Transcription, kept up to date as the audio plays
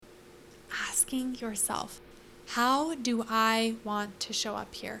asking yourself, how do I want to show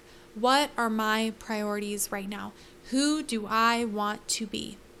up here? What are my priorities right now? Who do I want to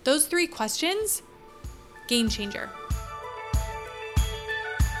be? Those 3 questions, game changer.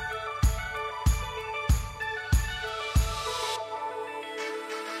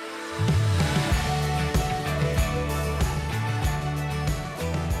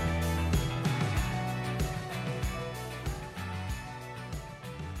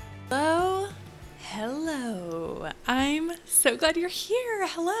 Hello. I'm so glad you're here.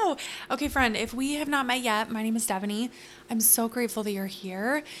 Hello. Okay, friend, if we have not met yet, my name is Stephanie. I'm so grateful that you're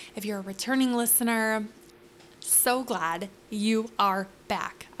here. If you're a returning listener, so glad you are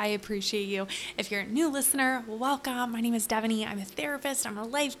back. I appreciate you. If you're a new listener, welcome. My name is Stephanie. I'm a therapist. I'm a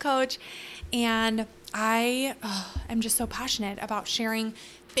life coach. And I am just so passionate about sharing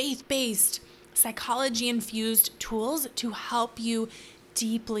faith-based, psychology-infused tools to help you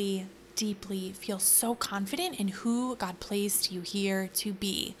deeply feel so confident in who God placed you here to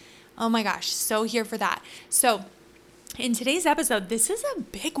be. Oh my gosh, so here for that. So in today's episode, this is a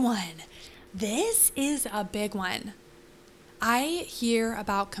big one. I hear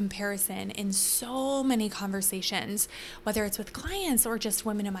about comparison in so many conversations, whether it's with clients or just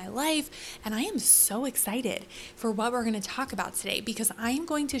women in my life, and I am so excited for what we're going to talk about today because I am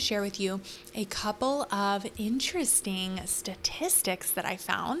going to share with you a couple of interesting statistics that I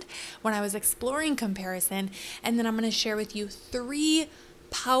found when I was exploring comparison, and then I'm going to share with you 3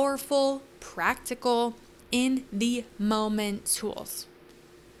 powerful, practical, in the moment tools.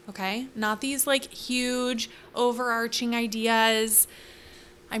 Okay? Not these like huge overarching ideas.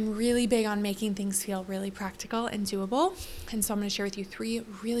 I'm really big on making things feel really practical and doable. And so I'm going to share with you 3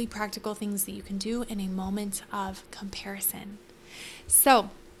 really practical things that you can do in a moment of comparison.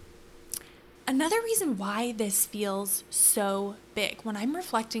 So another reason why this feels so big, when I'm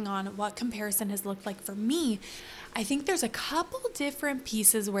reflecting on what comparison has looked like for me, I think there's a couple different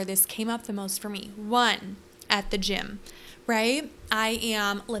pieces where this came up the most for me. 1, at the gym. Right? I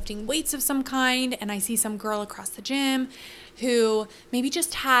am lifting weights of some kind and I see some girl across the gym who maybe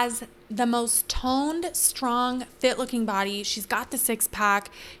just has the most toned, strong, fit-looking body. She's got the 6-pack.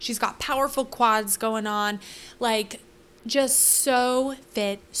 She's got powerful quads going on. Like just so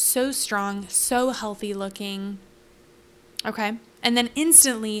fit, so strong, so healthy looking. Okay? And then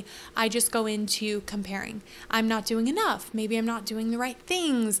instantly, I just go into comparing. I'm not doing enough. Maybe I'm not doing the right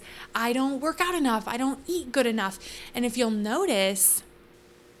things. I don't work out enough. I don't eat good enough. And if you'll notice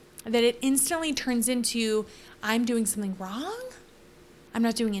that it instantly turns into, I'm doing something wrong. I'm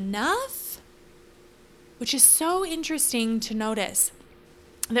not doing enough. Which is so interesting to notice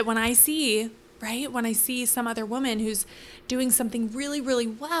that when I see some other woman who's doing something really, really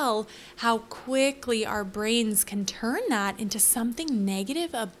well, how quickly our brains can turn that into something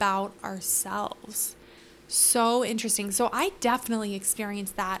negative about ourselves. So interesting. So I definitely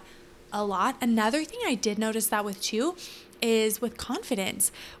experienced that a lot. Another thing I did notice that with too is with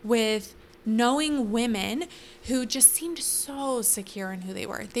confidence, with knowing women who just seemed so secure in who they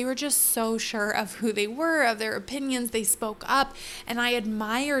were. They were just so sure of who they were, of their opinions. They spoke up, and I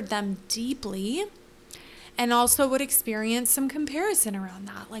admired them deeply, and also would experience some comparison around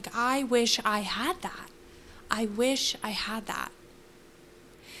that. Like, I wish I had that. I wish I had that.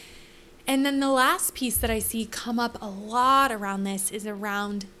 And then the last piece that I see come up a lot around this is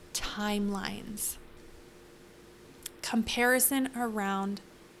around timelines. Comparison around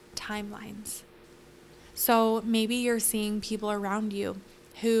timelines. So maybe you're seeing people around you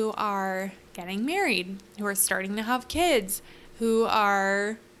who are getting married, who are starting to have kids, who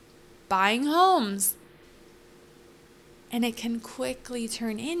are buying homes. And it can quickly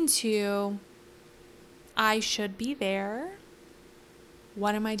turn into, I should be there.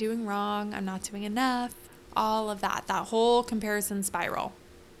 What am I doing wrong? I'm not doing enough. All of that whole comparison spiral.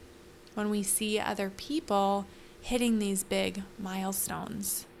 When we see other people hitting these big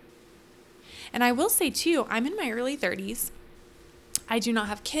milestones. And I will say too, I'm in my early 30s. I do not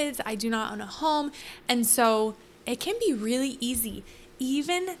have kids. I do not own a home. And so it can be really easy,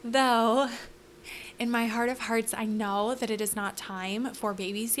 even though in my heart of hearts, I know that it is not time for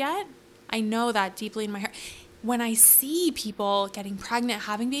babies yet. I know that deeply in my heart. When I see people getting pregnant,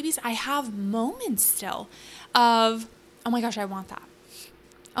 having babies, I have moments still of, oh my gosh, I want that.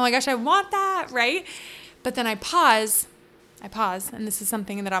 Oh my gosh, I want that, right? But then I pause, and this is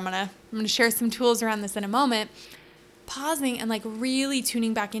something that I'm gonna share some tools around this in a moment. Pausing and like really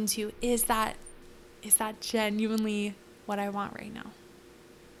tuning back into, is that genuinely what I want right now?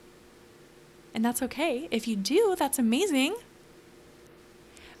 And that's okay. If you do, that's amazing.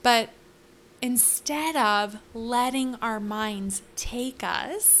 But instead of letting our minds take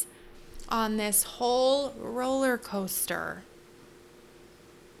us on this whole roller coaster.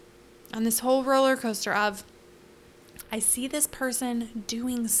 Of, I see this person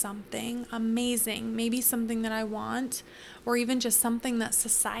doing something amazing, maybe something that I want, or even just something that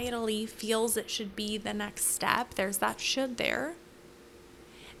societally feels it should be the next step. There's that should there.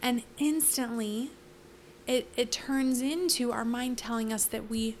 And instantly, it turns into our mind telling us that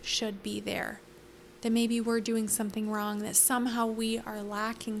we should be there, that maybe we're doing something wrong, that somehow we are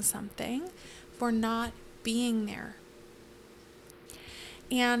lacking something for not being there.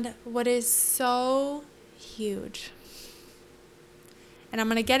 And what is so huge, and I'm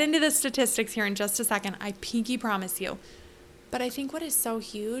going to get into the statistics here in just a second, I pinky promise you, but I think what is so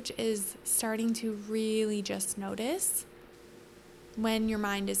huge is starting to really just notice when your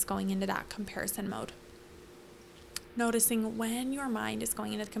mind is going into that comparison mode. Noticing when your mind is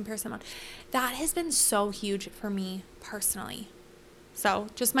going into the comparison mode. That has been so huge for me personally. So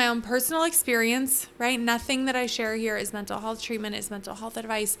just my own personal experience, right? Nothing that I share here is mental health treatment, is mental health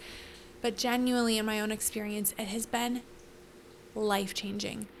advice, but genuinely in my own experience, it has been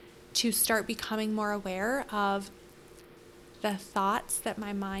life-changing to start becoming more aware of the thoughts that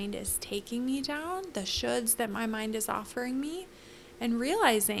my mind is taking me down, the shoulds that my mind is offering me, and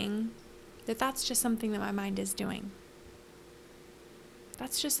realizing that that's just something that my mind is doing.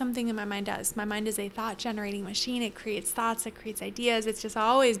 That's just something that my mind does. My mind is a thought-generating machine. It creates thoughts. It creates ideas. It's just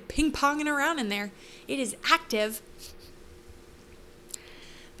always ping-ponging around in there. It is active.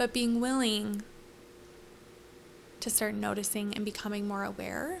 But being willing to start noticing and becoming more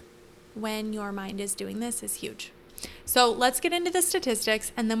aware when your mind is doing this is huge. So let's get into the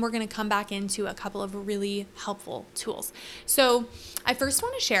statistics, and then we're going to come back into a couple of really helpful tools. So I first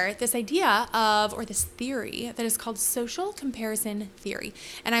want to share this idea of, or this theory that is called social comparison theory.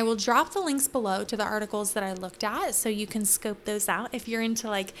 And I will drop the links below to the articles that I looked at so you can scope those out if you're into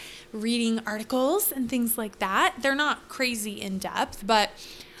like reading articles and things like that. They're not crazy in depth, but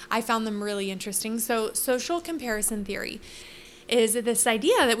I found them really interesting. So social comparison theory is this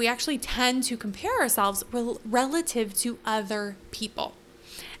idea that we actually tend to compare ourselves relative to other people.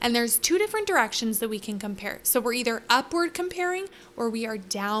 And there's two different directions that we can compare. So we're either upward comparing or we are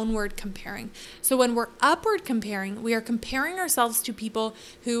downward comparing. So when we're upward comparing, we are comparing ourselves to people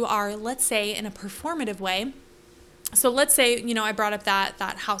who are, let's say, in a performative way. So let's say, I brought up that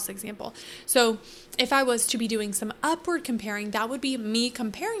house example. So if I was to be doing some upward comparing, that would be me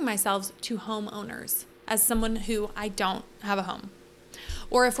comparing myself to homeowners as someone who I don't have a home.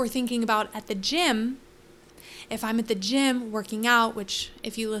 Or if we're thinking about at the gym, if I'm at the gym working out, which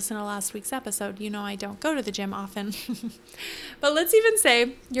if you listen to last week's episode, I don't go to the gym often. But let's even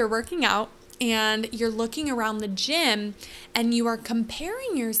say you're working out and you're looking around the gym and you are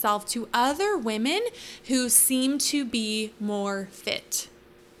comparing yourself to other women who seem to be more fit.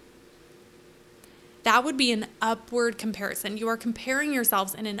 That would be an upward comparison. You are comparing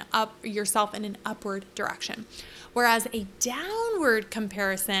yourself in an upward direction. Whereas a downward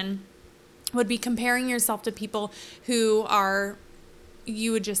comparison would be comparing yourself to people who are,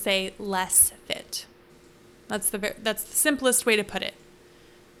 you would just say, less fit. That's the simplest way to put it.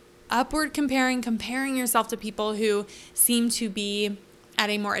 Upward comparing yourself to people who seem to be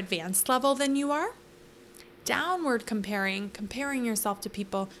at a more advanced level than you are. Downward comparing yourself to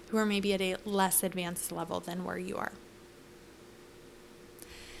people who are maybe at a less advanced level than where you are.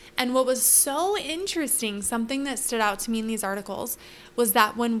 And what was so interesting, something that stood out to me in these articles, was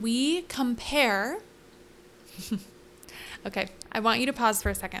that when we compare, okay, I want you to pause for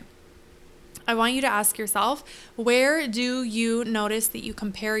a second. I want you to ask yourself, where do you notice that you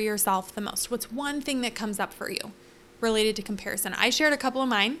compare yourself the most? What's one thing that comes up for you related to comparison? I shared a couple of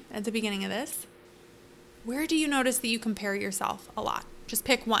mine at the beginning of this. Where do you notice that you compare yourself a lot? Just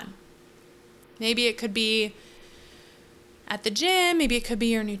pick one. Maybe it could be at the gym, maybe it could be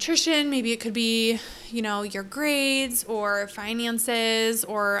your nutrition, maybe it could be, your grades or finances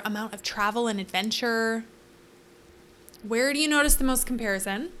or amount of travel and adventure. Where do you notice the most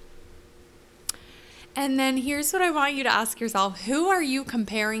comparison? And then here's what I want you to ask yourself. Who are you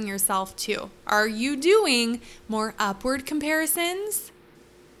comparing yourself to? Are you doing more upward comparisons?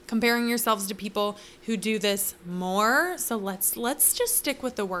 Comparing yourselves to people who do this more? So let's just stick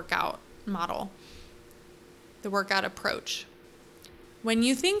with the workout model, the workout approach. When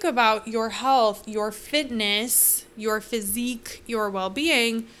you think about your health, your fitness, your physique, your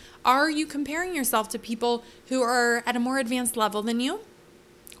well-being, are you comparing yourself to people who are at a more advanced level than you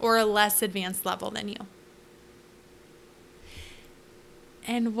or a less advanced level than you?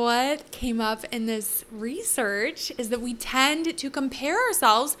 And what came up in this research is that we tend to compare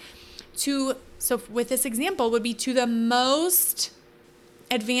ourselves to, so with this example, would be to the most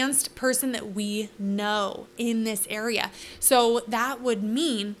advanced person that we know in this area. So that would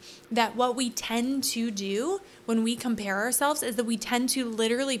mean that what we tend to do when we compare ourselves is that we tend to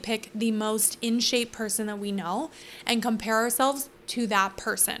literally pick the most in shape person that we know and compare ourselves to that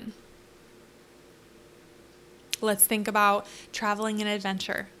person. Let's think about traveling and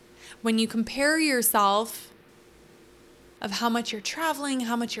adventure. When you compare yourself of how much you're traveling,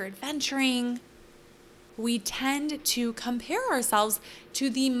 how much you're adventuring, we tend to compare ourselves to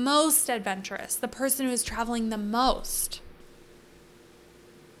the most adventurous, the person who is traveling the most.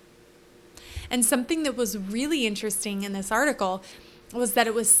 And something that was really interesting in this article was that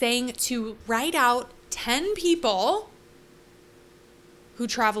it was saying to write out 10 people who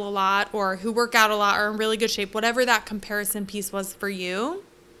travel a lot or who work out a lot or are in really good shape, whatever that comparison piece was for you.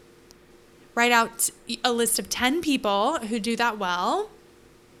 Write out a list of 10 people who do that well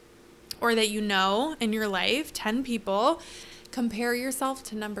or that you know in your life, 10 people. Compare yourself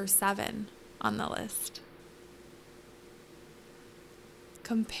to number 7 on the list.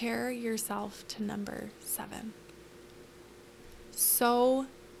 Compare yourself to number 7. So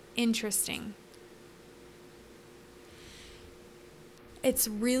interesting. It's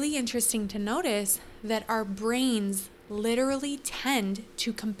really interesting to notice that our brains literally tend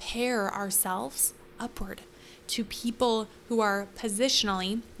to compare ourselves upward to people who are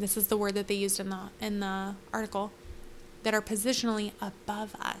positionally, this is the word that they used in the article, that are positionally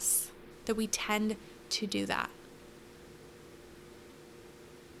above us, that we tend to do that.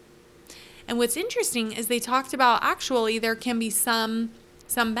 And what's interesting is they talked about actually there can be some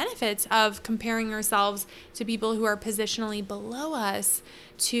benefits of comparing ourselves to people who are positionally below us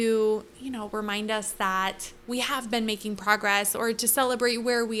to, remind us that we have been making progress or to celebrate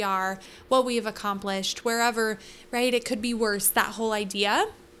where we are, what we have accomplished, wherever, right? It could be worse, that whole idea,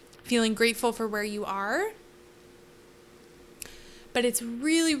 feeling grateful for where you are. But it's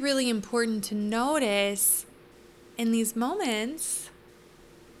really, really important to notice in these moments,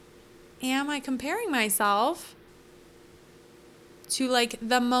 am I comparing myself to like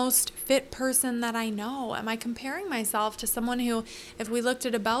the most fit person that I know? Am I comparing myself to someone who, if we looked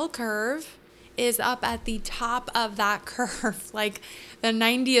at a bell curve, is up at the top of that curve, like the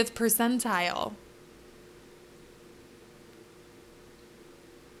 90th percentile?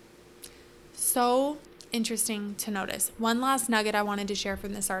 So interesting to notice. One last nugget I wanted to share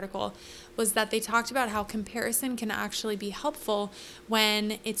from this article was that they talked about how comparison can actually be helpful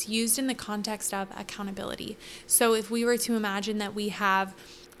when it's used in the context of accountability. So if we were to imagine that we have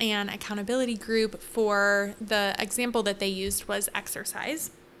an accountability group, for the example that they used was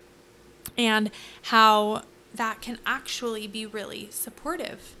exercise, and how that can actually be really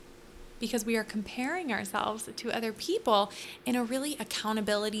supportive because we are comparing ourselves to other people in a really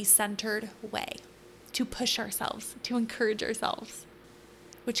accountability-centered way, to push ourselves, to encourage ourselves,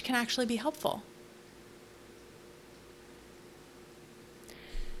 which can actually be helpful.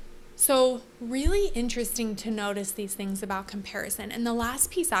 So really interesting to notice these things about comparison. And the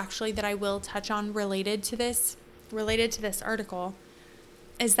last piece actually that I will touch on related to this article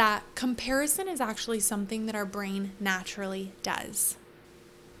is that comparison is actually something that our brain naturally does.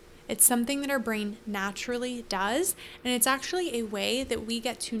 It's something that our brain naturally does, and it's actually a way that we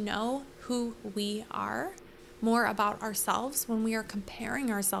get to know who we are, more about ourselves when we are comparing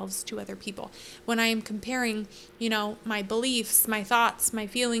ourselves to other people. When I am comparing, my beliefs, my thoughts, my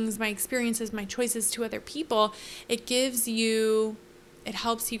feelings, my experiences, my choices to other people, it helps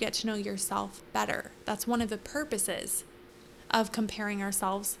you get to know yourself better. That's one of the purposes of comparing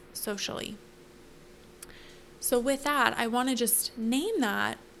ourselves socially. So with that, I want to just name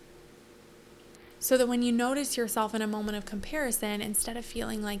that so that when you notice yourself in a moment of comparison, instead of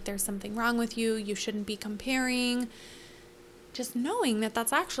feeling like there's something wrong with you, you shouldn't be comparing, just knowing that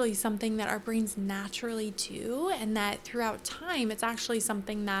that's actually something that our brains naturally do, and that throughout time, it's actually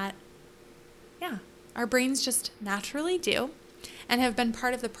something that, our brains just naturally do and have been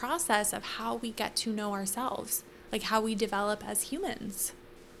part of the process of how we get to know ourselves, like how we develop as humans,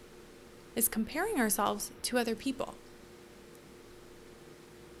 is comparing ourselves to other people.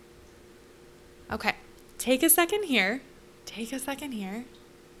 Okay, take a second here.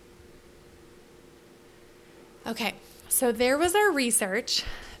 Okay, so there was our research,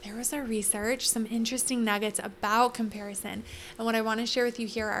 some interesting nuggets about comparison. And what I want to share with you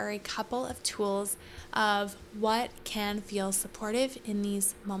here are a couple of tools of what can feel supportive in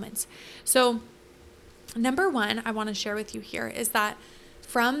these moments. So number one, I want to share with you here is that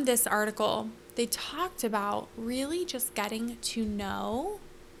from this article, they talked about really just getting to know,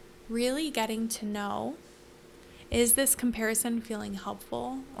 is this comparison feeling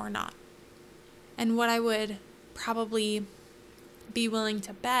helpful or not? And what I would probably be willing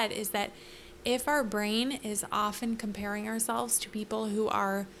to bet is that if our brain is often comparing ourselves to people who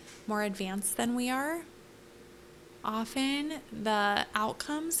are more advanced than we are, often the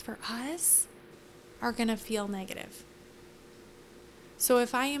outcomes for us are going to feel negative. So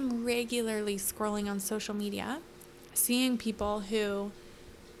if I am regularly scrolling on social media, seeing people who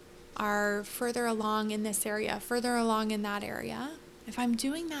are further along in this area, further along in that area, if I'm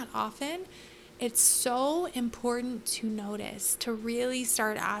doing that often, it's so important to notice, to really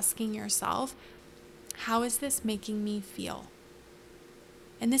start asking yourself, how is this making me feel?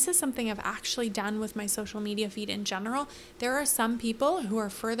 And this is something I've actually done with my social media feed in general. There are some people who are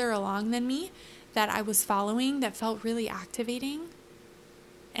further along than me that I was following that felt really activating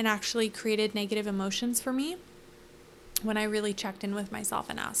and actually created negative emotions for me when I really checked in with myself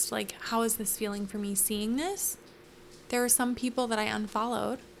and asked, like, how is this feeling for me seeing this? There are some people that I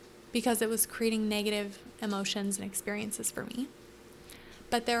unfollowed because it was creating negative emotions and experiences for me.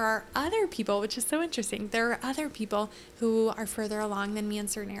 But there are other people, which is so interesting, there are other people who are further along than me in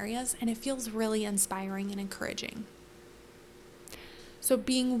certain areas, and it feels really inspiring and encouraging. So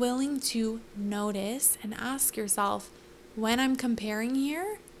being willing to notice and ask yourself, when I'm comparing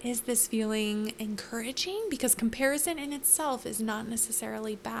here, is this feeling encouraging? Because comparison in itself is not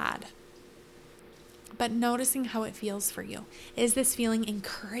necessarily bad. But noticing how it feels for you. Is this feeling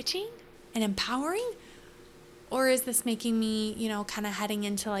encouraging and empowering? Or is this making me, kind of heading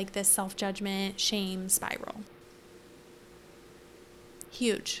into like this self-judgment, shame spiral?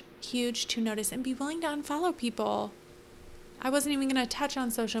 Huge to notice and be willing to unfollow people. I wasn't even going to touch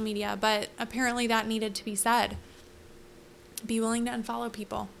on social media, but apparently that needed to be said. Be willing to unfollow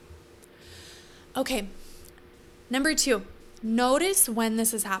people. Okay, number 2, notice when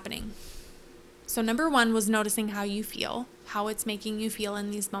this is happening. So number 1 was noticing how you feel, how it's making you feel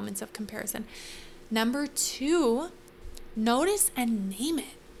in these moments of comparison. Number 2, notice and name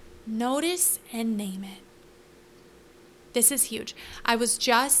it. Notice and name it. This is huge. I was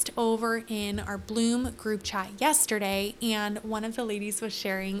just over in our Bloom group chat yesterday, and one of the ladies was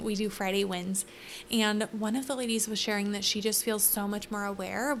sharing, we do Friday wins, and one of the ladies was sharing that she just feels so much more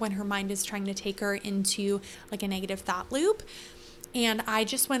aware when her mind is trying to take her into like a negative thought loop. And I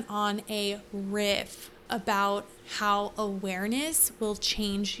just went on a riff about how awareness will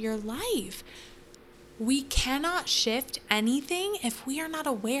change your life. We cannot shift anything if we are not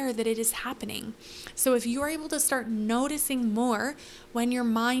aware that it is happening. So if you are able to start noticing more when your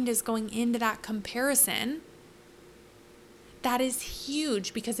mind is going into that comparison, that is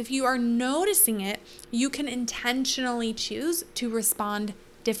huge, because if you are noticing it, you can intentionally choose to respond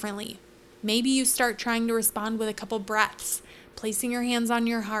differently. Maybe you start trying to respond with a couple breaths, placing your hands on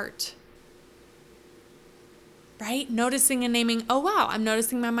your heart, right? Noticing and naming, oh wow, I'm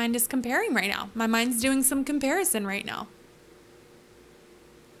noticing my mind is comparing right now. My mind's doing some comparison right now.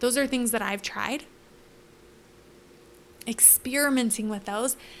 Those are things that I've tried. Experimenting with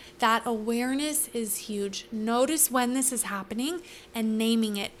those. That awareness is huge. Notice when this is happening and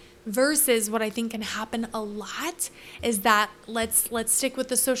naming it. Versus what I think can happen a lot is that let's stick with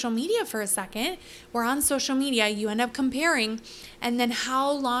the social media for a second. We're on social media, you end up comparing, and then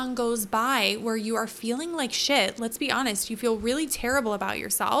how long goes by where you are feeling like shit? Let's be honest, you feel really terrible about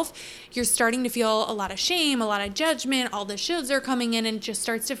yourself. You're starting to feel a lot of shame, a lot of judgment, all the shoulds are coming in, and it just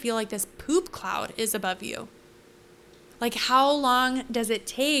starts to feel like this poop cloud is above you. Like, how long does it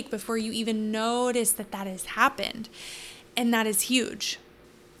take before you even notice that that has happened? And that is huge.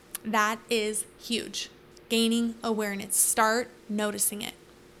 That is huge. Gaining awareness. Start noticing it.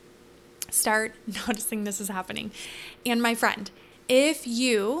 Start noticing this is happening. And my friend, if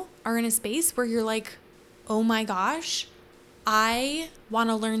you are in a space where you're like, oh my gosh, I want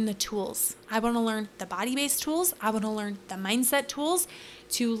to learn the tools. I want to learn the body-based tools. I want to learn the mindset tools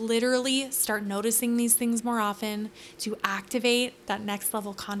to literally start noticing these things more often, to activate that next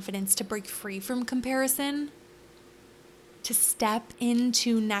level confidence, to break free from comparison, to step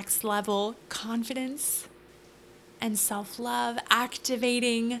into next level confidence and self-love,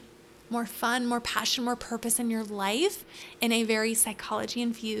 activating more fun, more passion, more purpose in your life in a very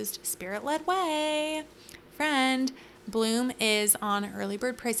psychology-infused, spirit-led way. Friend, Bloom is on early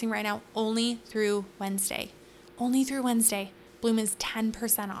bird pricing right now, only through Wednesday. Only through Wednesday. Bloom is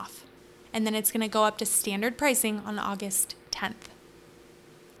 10% off. And then it's going to go up to standard pricing on August 10th.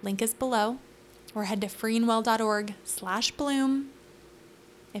 Link is below. Or head to freeandwell.org/bloom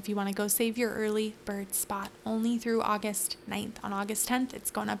if you want to go save your early bird spot, only through August 9th. On August 10th,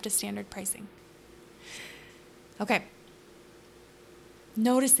 it's going up to standard pricing. Okay.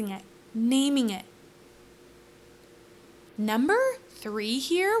 Noticing it, naming it. Number 3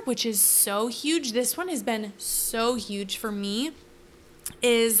 here, which is so huge. This one has been so huge for me.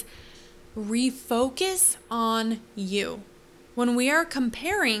 is refocus on you. When we are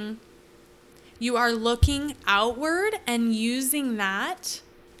comparing, you are looking outward and using that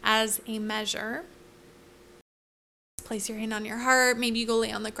as a measure. Place your hand on your heart. Maybe you go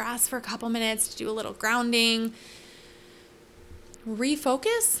lay on the grass for a couple minutes to do a little grounding.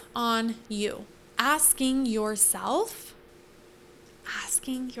 Refocus on you. Asking yourself,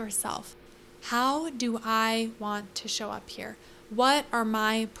 how do I want to show up here? What are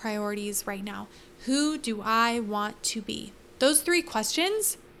my priorities right now? Who do I want to be? Those 3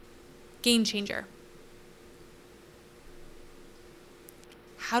 questions, game changer.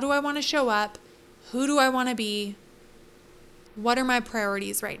 How do I want to show up? Who do I want to be? What are my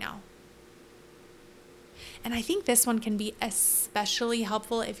priorities right now? And I think this one can be especially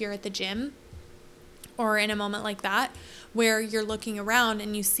helpful if you're at the gym or in a moment like that where you're looking around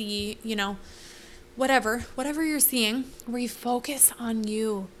and you see, whatever you're seeing, refocus on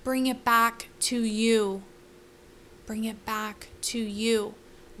you. Bring it back to you.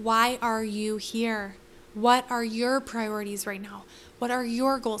 Why are you here? What are your priorities right now? What are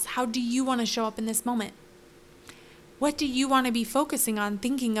your goals? How do you want to show up in this moment? What do you want to be focusing on,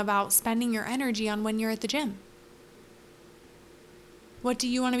 thinking about, spending your energy on when you're at the gym? What do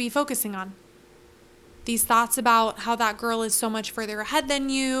you want to be focusing on? These thoughts about how that girl is so much further ahead than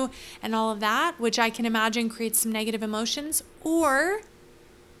you and all of that, which I can imagine creates some negative emotions, or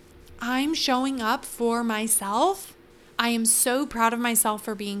I'm showing up for myself. I am so proud of myself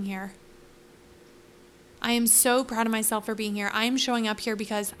for being here. I am showing up here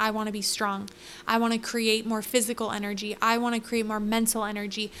because I want to be strong. I want to create more physical energy. I want to create more mental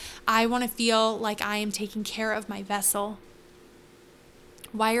energy. I want to feel like I am taking care of my vessel.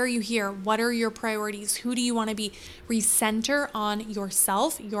 Why are you here? What are your priorities? Who do you want to be? Recenter on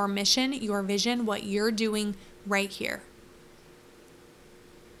yourself, your mission, your vision, what you're doing right here.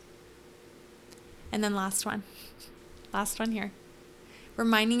 And then last one here.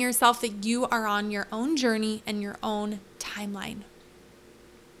 Reminding yourself that you are on your own journey and your own timeline.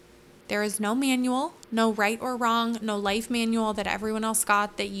 There is no manual, no right or wrong, no life manual that everyone else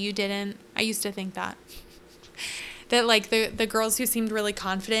got that you didn't. I used to think that. That like the girls who seemed really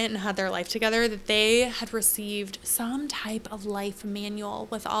confident and had their life together, that they had received some type of life manual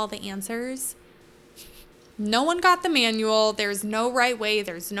with all the answers. No one got the manual. There's no right way.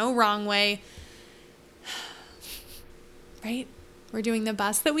 There's no wrong way. Right? We're doing the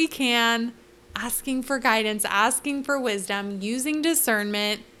best that we can, asking for guidance, asking for wisdom, using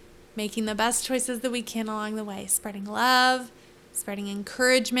discernment, making the best choices that we can along the way, spreading love, spreading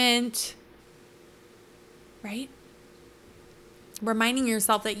encouragement, right? Reminding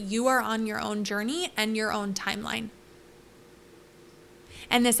yourself that you are on your own journey and your own timeline.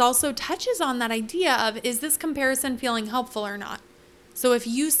 And this also touches on that idea of, is this comparison feeling helpful or not? So if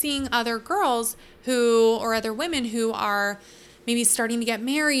you seeing other girls or other women who are maybe starting to get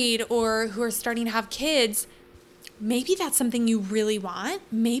married or who are starting to have kids, maybe that's something you really want.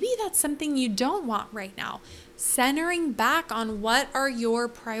 Maybe that's something you don't want right now. Centering back on what are your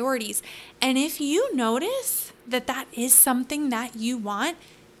priorities. And if you notice that that is something that you want,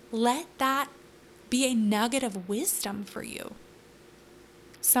 let that be a nugget of wisdom for you.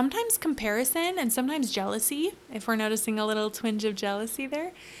 Sometimes comparison and sometimes jealousy, if we're noticing a little twinge of jealousy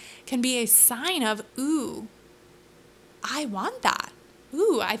there, can be a sign of, ooh, I want that.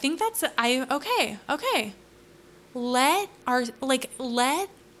 Ooh, I think okay. Let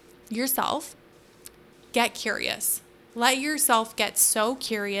yourself get curious. Let yourself get so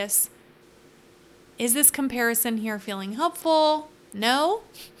curious. Is this comparison here feeling helpful? No?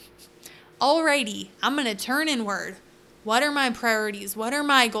 Alrighty, I'm going to turn inward. What are my priorities? What are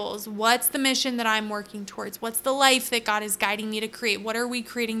my goals? What's the mission that I'm working towards? What's the life that God is guiding me to create? What are we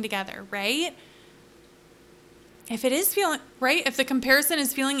creating together, right? If it is feeling, right? If the comparison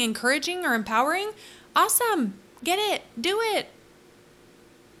is feeling encouraging or empowering, awesome. Get it. Do it.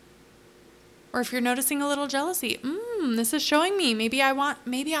 Or if you're noticing a little jealousy, this is showing me maybe I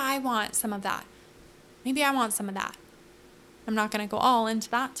want some of that. Maybe I want some of that. I'm not going to go all into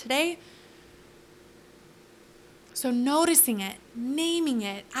that today. So noticing it, naming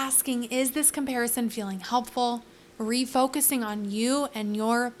it, asking, is this comparison feeling helpful? Refocusing on you and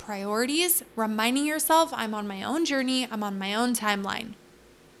your priorities, reminding yourself, I'm on my own journey, I'm on my own timeline.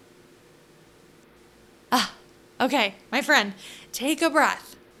 Okay, my friend, take a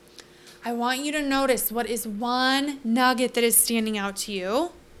breath. I want you to notice what is one nugget that is standing out to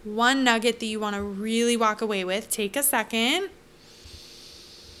you, one nugget that you want to really walk away with. Take a second.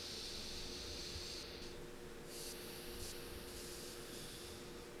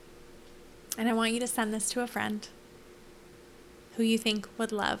 And I want you to send this to a friend. who you think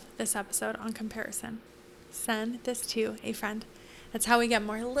would love this episode on comparison. Send this to a friend. That's how we get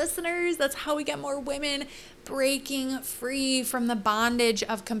more listeners. That's how we get more women breaking free from the bondage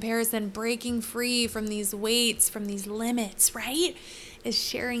of comparison, breaking free from these weights, from these limits, right? Is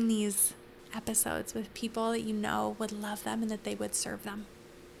sharing these episodes with people that you know would love them and that they would serve them.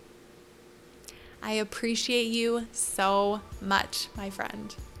 I appreciate you so much, my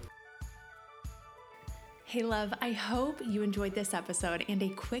friend. Hey love, I hope you enjoyed this episode, and a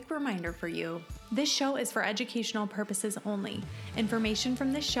quick reminder for you. This show is for educational purposes only. Information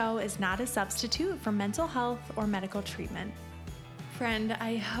from this show is not a substitute for mental health or medical treatment. Friend,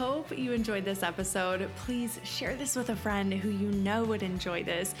 I hope you enjoyed this episode. Please share this with a friend who you know would enjoy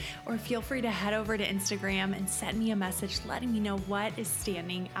this, or feel free to head over to Instagram and send me a message letting me know what is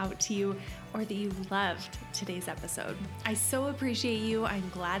standing out to you or that you loved today's episode. I so appreciate you. I'm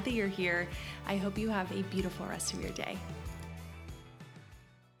glad that you're here. I hope you have a beautiful rest of your day.